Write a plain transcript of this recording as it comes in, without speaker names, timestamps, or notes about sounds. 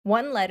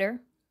One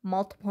letter,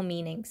 multiple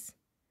meanings.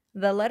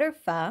 The letter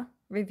fa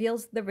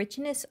reveals the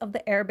richness of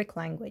the Arabic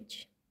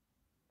language.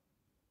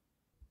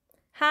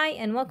 Hi,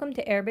 and welcome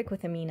to Arabic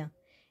with Amina.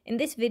 In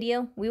this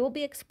video, we will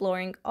be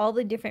exploring all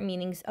the different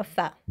meanings of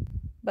fa.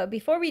 But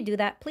before we do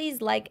that, please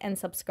like and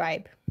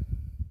subscribe.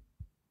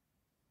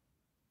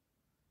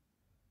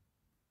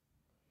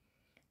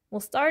 We'll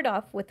start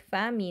off with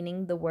fa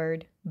meaning the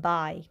word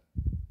buy.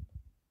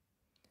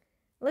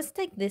 Let's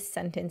take this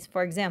sentence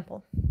for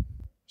example.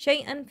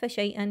 شيئا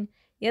فشيئا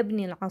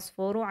يبني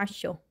العصفور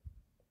عشه.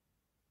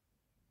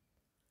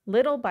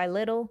 Little by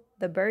little,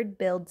 the bird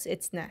builds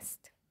its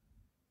nest.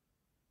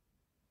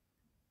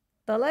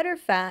 The letter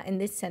fa in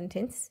this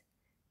sentence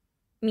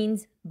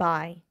means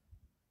buy.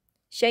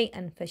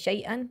 شيئا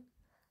فشيئا,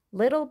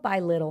 little by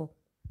little.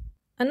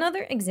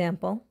 Another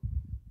example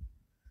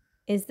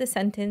is the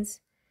sentence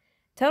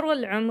ترى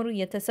العمر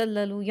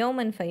يتسلل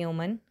يوما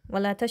فيوما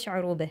ولا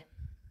تشعر به.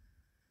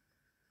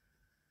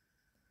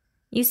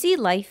 You see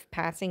life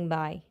passing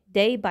by,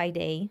 day by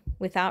day,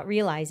 without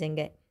realizing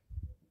it.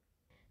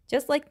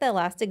 Just like the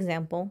last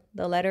example,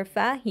 the letter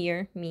fa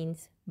here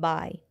means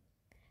by.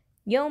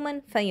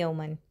 يوما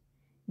فيوما,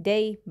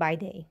 day by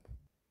day.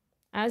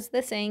 As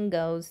the saying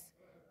goes,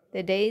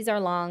 the days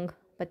are long,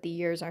 but the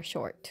years are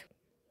short.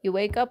 You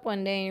wake up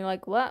one day and you're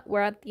like, what?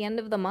 We're at the end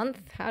of the month?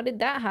 How did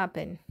that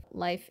happen?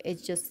 Life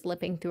is just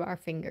slipping through our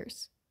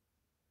fingers.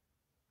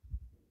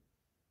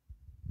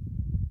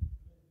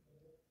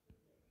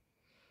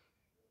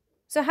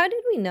 So how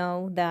did we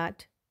know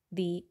that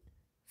the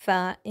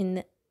fa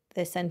in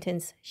the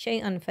sentence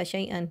شيئا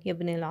فشيئا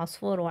يبني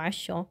العصفور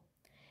عشه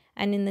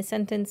and in the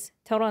sentence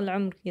ترى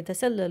العمر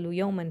يتسلل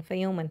يوما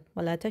فيوما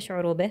ولا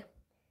تشعر به?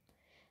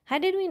 How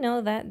did we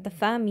know that the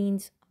fa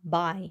means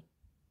by?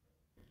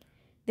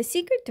 The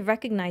secret to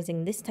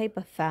recognizing this type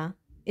of fa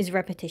is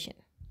repetition.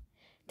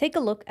 Take a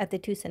look at the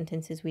two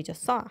sentences we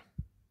just saw.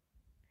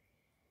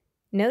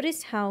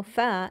 Notice how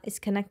fa is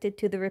connected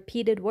to the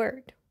repeated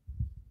word.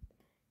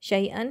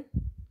 شيئا,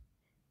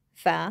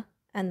 fa,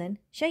 and then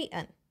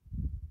شيئا.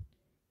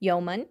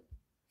 يوما,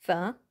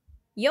 fa,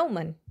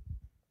 يوما.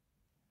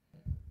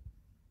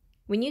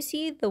 When you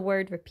see the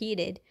word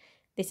repeated,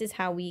 this is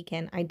how we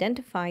can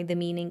identify the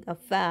meaning of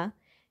fa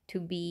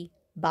to be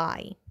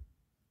by.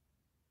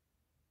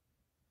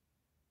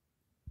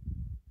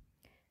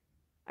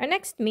 Our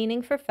next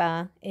meaning for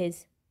fa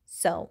is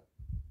so.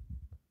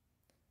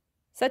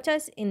 Such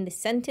as in the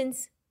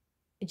sentence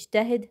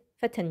اجتهد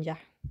فتنجح.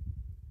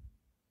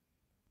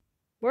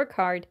 Work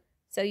hard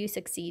so you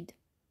succeed.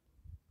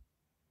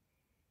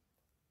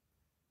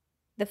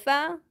 The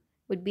fa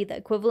would be the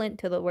equivalent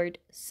to the word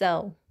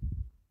so.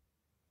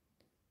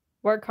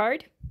 Work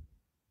hard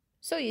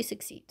so you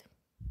succeed.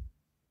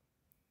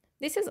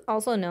 This is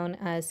also known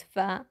as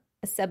fa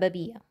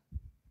السببية.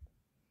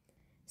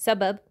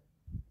 Sabab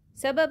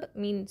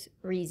means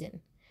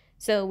reason.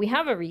 So we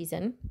have a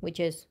reason, which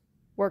is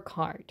work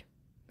hard.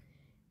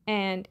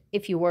 And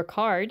if you work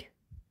hard,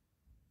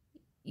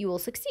 you will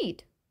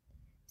succeed.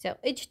 So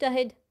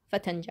اجتهد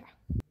فتنجح.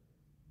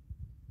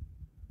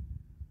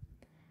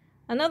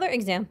 Another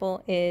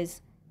example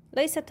is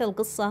ليست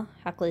القصة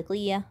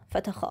حقيقية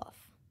فتخاف.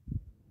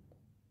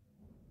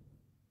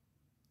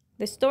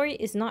 The story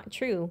is not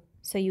true,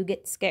 so you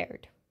get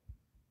scared.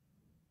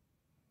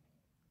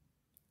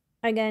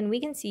 Again, we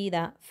can see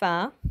that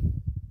fa,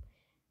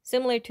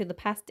 similar to the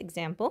past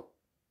example,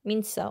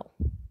 means so.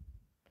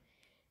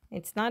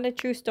 It's not a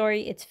true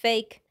story, it's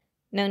fake,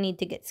 no need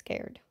to get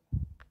scared.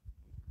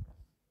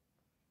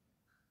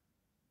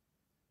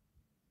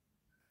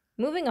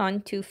 Moving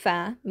on to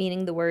fa,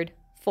 meaning the word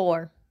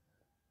for.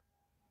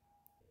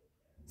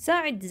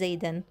 ساعد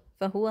زيدا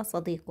فهو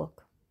صديقك.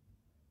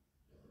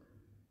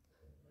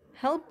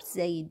 Help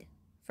Zaid,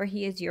 for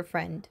he is your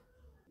friend.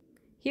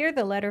 Here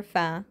the letter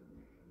fa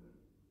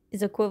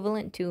is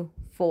equivalent to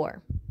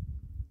for.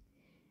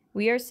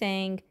 We are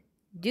saying,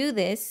 do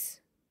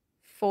this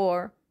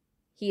for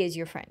he is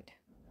your friend.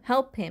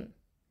 Help him.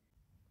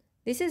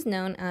 This is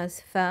known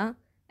as fa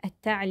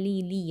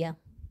التعليلية,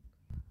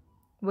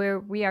 where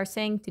we are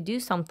saying to do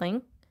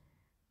something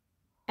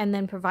and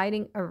then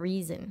providing a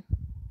reason.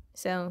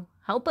 So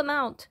help him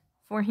out,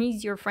 for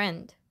he's your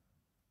friend.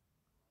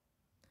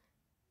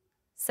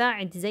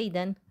 ساعد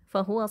زيدا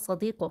فهو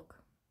صديقك.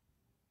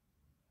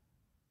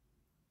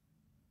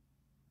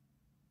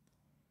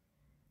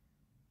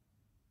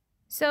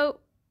 So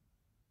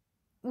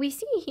we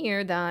see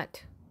here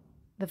that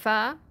the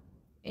fa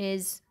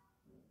is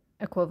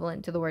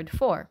equivalent to the word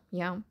for,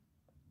 yeah?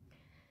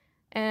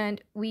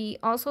 And we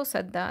also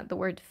said that the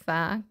word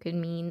fa could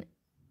mean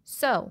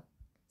so,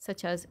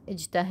 such as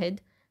اجتهد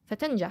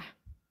فتنجح.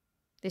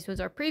 This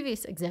was our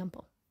previous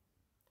example.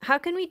 How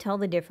can we tell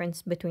the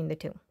difference between the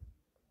two?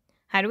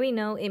 How do we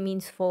know it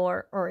means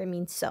for or it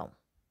means so?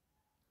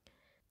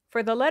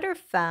 For the letter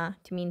fa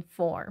to mean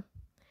for,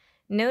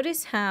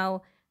 notice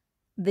how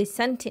the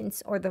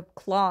sentence or the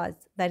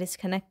clause that is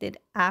connected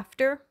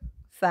after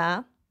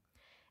fa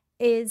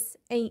is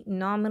a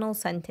nominal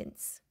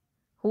sentence.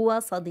 هو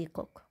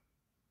صديقك.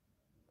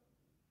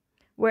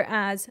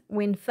 Whereas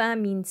when fa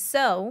means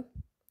so,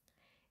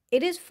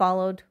 it is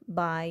followed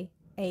by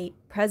a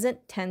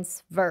present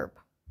tense verb.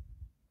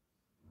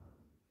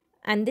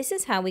 And this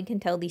is how we can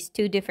tell these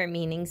two different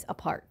meanings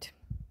apart.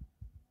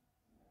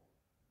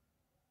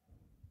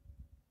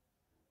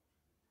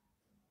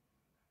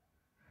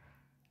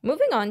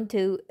 Moving on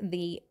to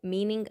the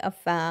meaning of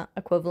fa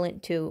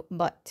equivalent to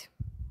but.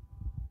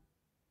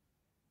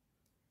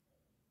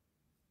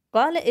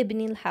 قال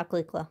ابني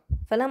الحقيقة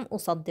فلم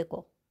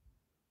أصدقه.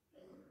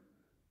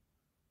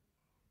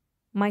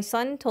 My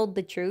son told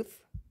the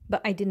truth,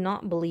 but I did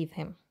not believe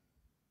him.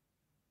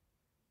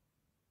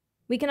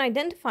 We can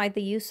identify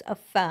the use of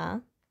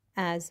fa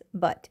as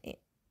but,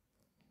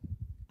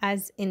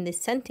 as in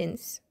this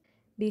sentence,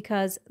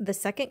 because the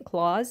second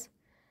clause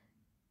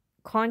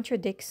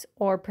contradicts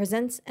or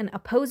presents an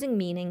opposing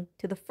meaning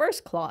to the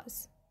first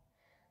clause.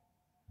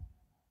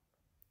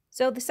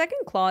 So the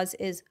second clause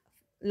is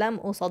لم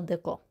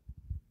أصدقه.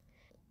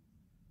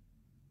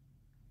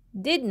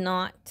 Did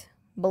not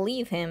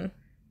believe him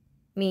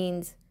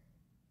means,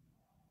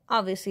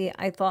 obviously,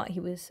 I thought he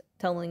was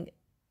telling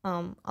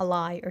a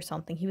lie or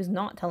something. He was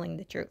not telling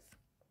the truth.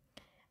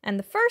 And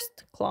the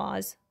first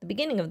clause, the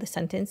beginning of the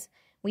sentence,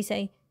 we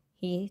say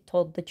he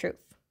told the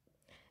truth.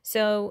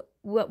 So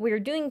what we're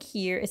doing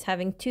here is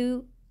having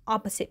two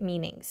opposite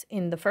meanings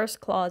in the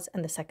first clause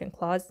and the second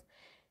clause.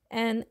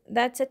 And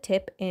that's a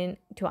tip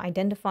to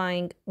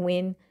identifying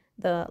when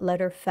the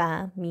letter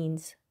fa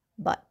means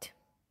but.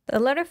 The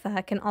letter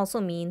fa can also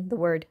mean the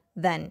word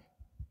then.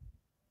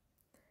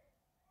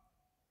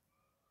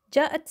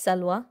 جاءت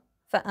سلوى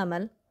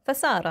فأمل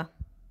فسارة.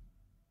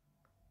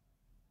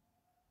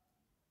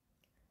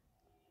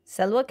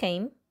 Salwa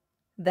came,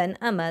 then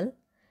Amal,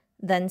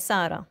 then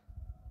Sarah.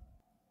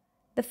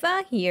 The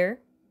fa here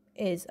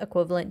is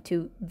equivalent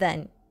to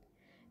then,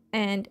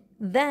 and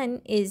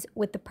then is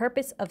with the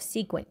purpose of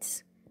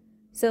sequence.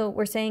 So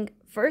we're saying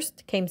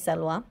first came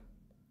Salwa,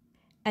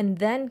 and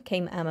then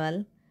came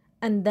Amal,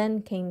 and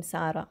then came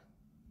Sarah.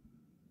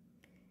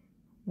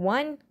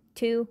 1,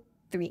 2,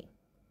 3.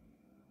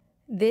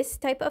 This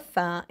type of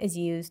fa is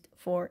used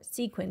for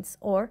sequence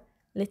or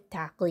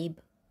للتعقيب.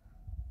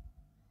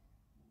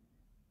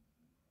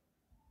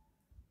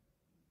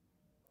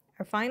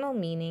 Our final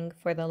meaning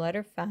for the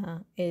letter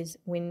fa is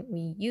when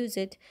we use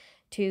it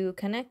to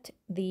connect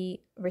the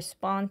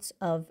response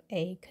of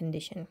a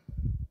condition.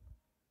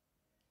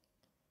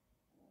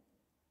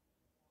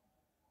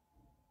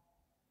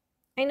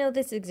 I know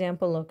this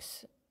example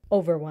looks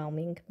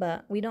overwhelming,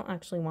 but we don't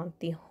actually want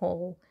the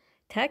whole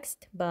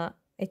text, but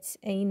it's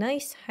a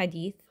nice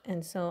hadith,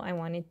 and so I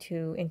wanted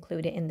to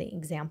include it in the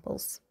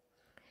examples.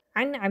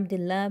 عن عبد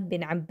الله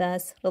بن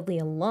عباس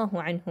رضي الله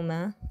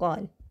عنهما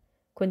قال: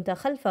 كنت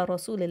خلف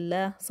رسول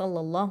الله صلى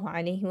الله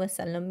عليه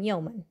وسلم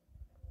يوما.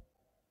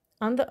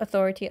 On the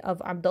authority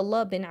of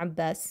Abdullah bin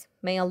Abbas,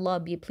 may Allah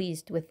be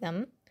pleased with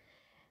them,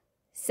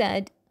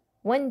 said,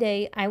 one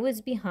day I was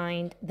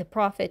behind the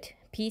Prophet,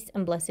 peace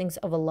and blessings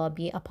of Allah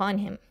be upon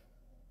him.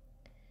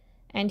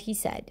 And he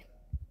said,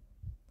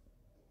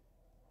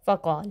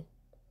 فقال,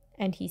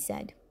 and he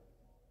said,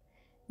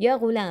 يا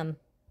غلام,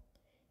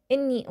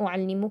 إني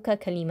أعلمك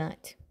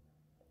كلمات.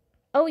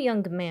 O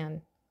young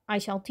man, I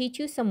shall teach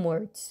you some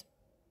words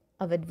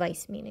of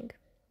advice, meaning.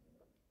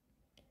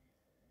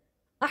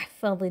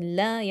 احفظ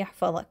الله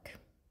يحفظك.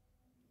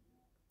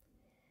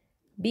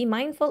 Be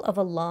mindful of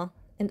Allah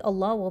and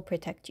Allah will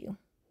protect you.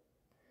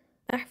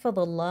 احفظ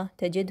الله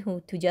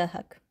تجده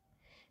تجاهك.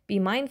 Be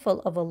mindful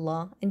of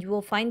Allah and you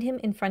will find him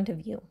in front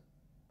of you.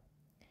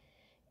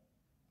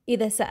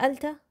 إذا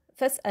سألت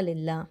فاسأل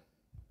الله.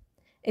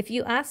 If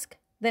you ask,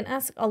 then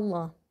ask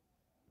Allah.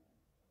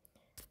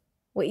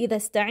 وإذا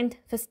استعنت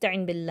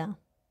فاستعن بالله.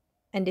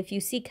 And if you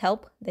seek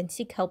help, then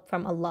seek help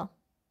from Allah.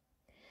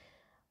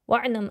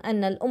 واعلم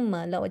أن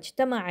الأمة لو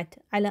اجتمعت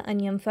على أن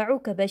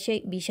ينفعوك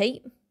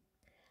بشيء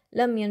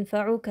لم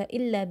ينفعوك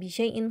إلا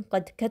بشيء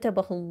قد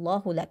كتبه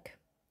الله لك.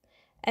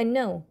 And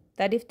know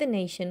that if the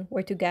nation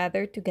were to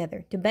gather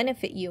together to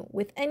benefit you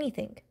with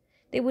anything,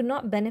 they would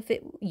not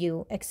benefit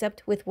you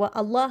except with what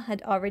Allah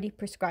had already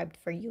prescribed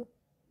for you.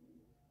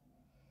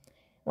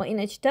 وإن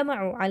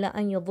اجتمعوا على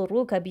أن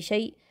يضروك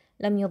بشيء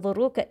لم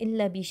يضروك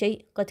إلا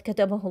بشيء قد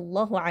كتبه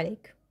الله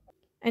عليك.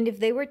 And if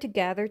they were to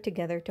gather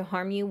together to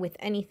harm you with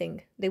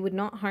anything, they would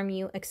not harm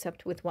you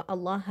except with what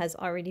Allah has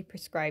already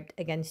prescribed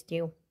against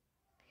you.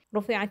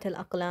 رفعت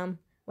الأقلام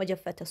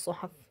وجفت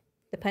الصحف.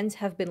 The pens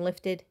have been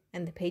lifted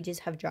and the pages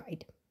have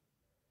dried.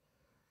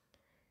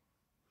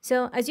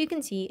 So as you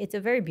can see, it's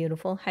a very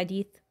beautiful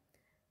hadith.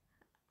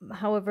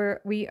 However,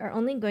 we are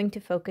only going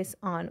to focus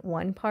on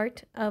one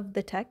part of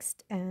the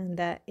text, and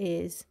that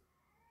is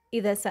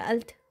إذا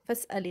سألت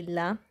فاسأل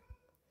الله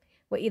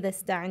وإذا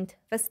استعنت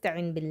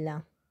فاستعن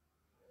بالله.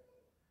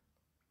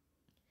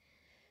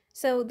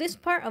 So this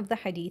part of the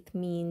hadith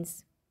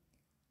means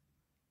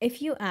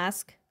if you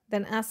ask,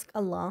 then ask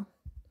Allah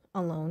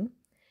alone.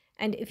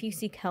 And if you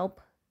seek help,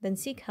 then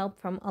seek help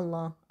from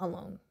Allah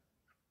alone.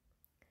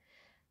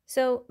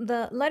 So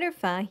the letter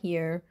fa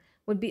here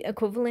would be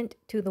equivalent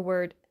to the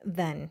word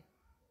then.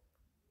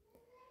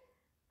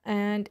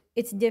 And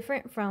it's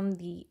different from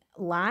the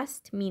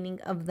last meaning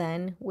of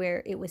then,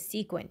 where it was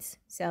sequence.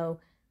 So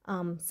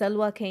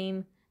Salwa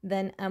came,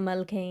 then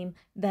Amal came,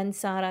 then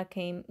Sarah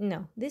came.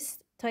 No, this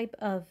type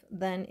of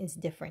then is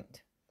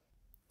different.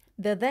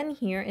 The then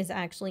here is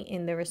actually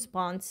in the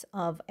response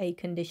of a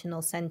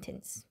conditional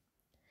sentence.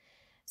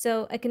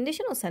 So a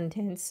conditional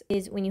sentence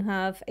is when you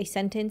have a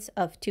sentence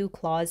of two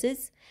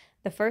clauses.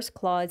 The first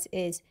clause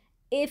is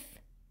if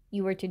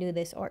you were to do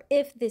this, or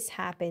if this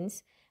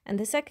happens, and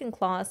the second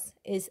clause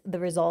is the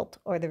result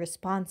or the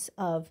response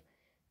of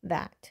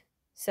that.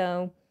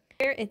 So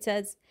here it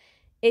says,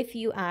 if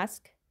you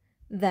ask,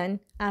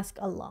 then ask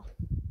Allah.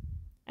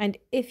 And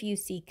if you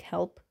seek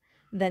help,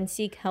 then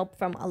seek help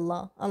from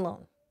Allah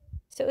alone.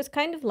 So it's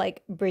kind of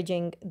like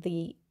bridging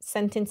the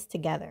sentence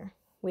together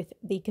with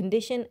the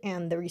condition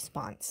and the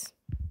response.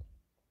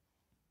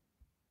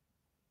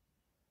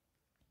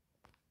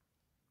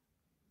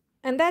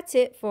 And that's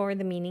it for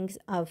the meanings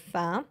of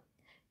fa.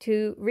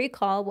 To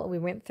recall what we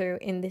went through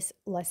in this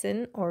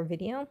lesson or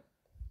video,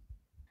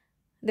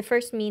 the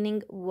first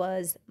meaning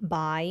was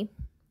by,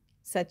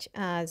 such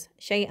as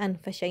شيئا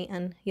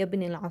فشيئا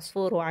يبني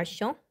العصفور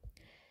عشه.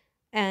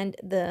 And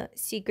the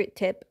secret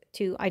tip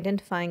to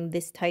identifying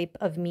this type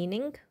of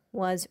meaning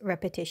was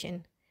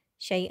repetition.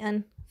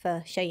 شيئا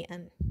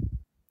فشيئا.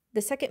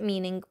 The second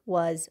meaning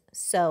was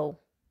so.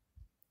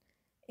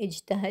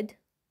 اجتهد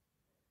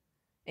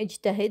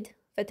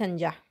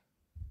فتنجح.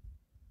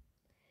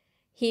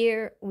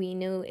 Here we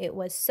knew it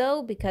was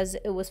so because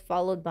it was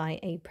followed by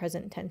a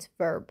present tense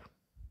verb.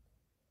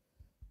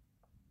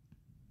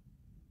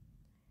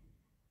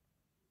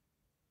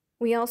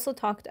 We also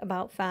talked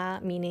about fa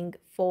meaning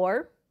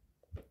for,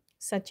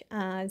 such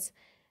as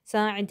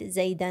ساعد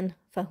زيدا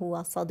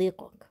فهو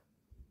صديقك.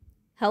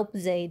 Help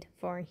Zaid,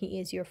 for he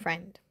is your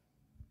friend.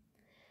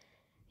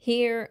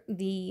 Here,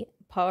 the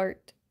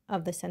part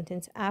of the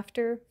sentence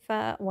after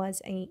fa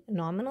was a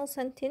nominal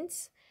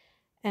sentence,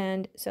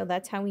 and so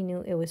that's how we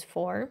knew it was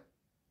for.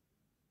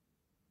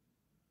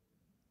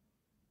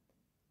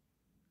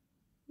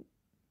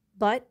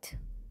 But,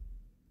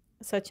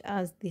 such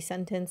as the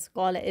sentence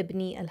قال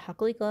ابني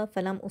الحقيقة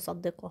فلم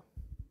أصدقه.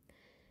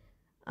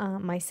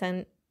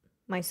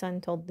 My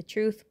son told the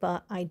truth,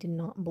 but I did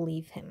not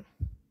believe him.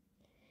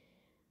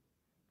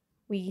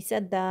 We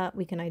said that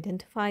we can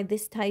identify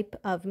this type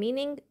of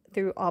meaning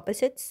through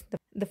opposites.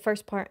 The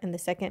first part and the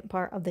second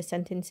part of the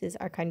sentences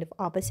are kind of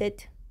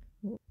opposite.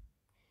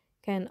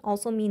 Can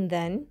also mean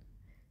then,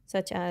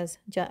 such as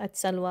جاءت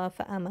سلوى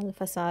فأمل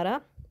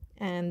فسارة.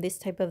 And this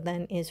type of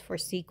then is for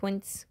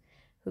sequence,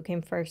 who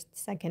came first,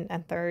 second,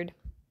 and third.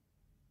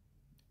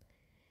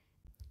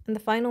 And the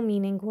final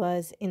meaning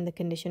was in the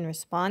condition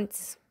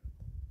response,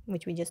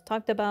 which we just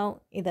talked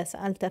about. إذا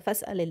سألت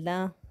فاسأل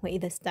الله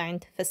وإذا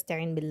استعنت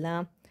فاستعن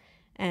بالله.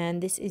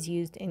 And this is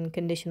used in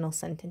conditional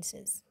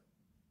sentences.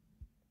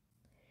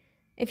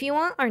 If you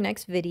want our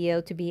next video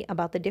to be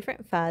about the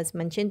different fas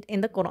mentioned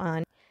in the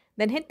Quran,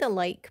 then hit the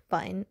like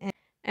button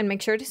and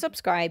make sure to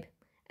subscribe.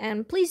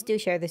 And please do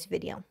share this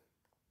video.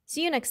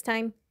 See you next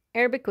time.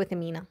 Arabic with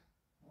Amina.